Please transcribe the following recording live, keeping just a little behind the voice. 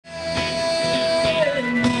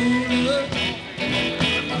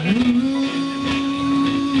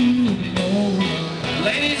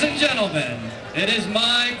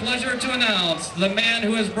the man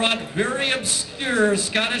who has brought very obscure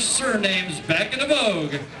Scottish surnames back into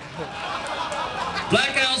vogue.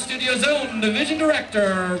 Black Owl Studios' own division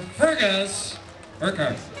director, Fergus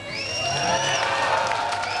Urquhart.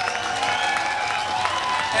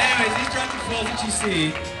 Anyways, these drunken fools that you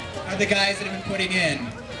see are the guys that have been putting in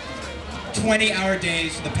 20-hour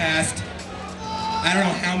days for the past, I don't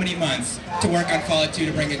know how many months, to work on Fallout 2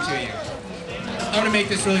 to bring it to you. I'm going to make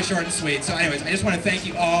this really short and sweet. So anyways, I just want to thank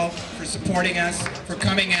you all for supporting us, for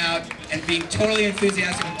coming out and being totally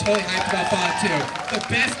enthusiastic and totally hyped about Fallout 2. The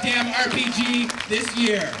best damn RPG this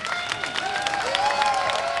year.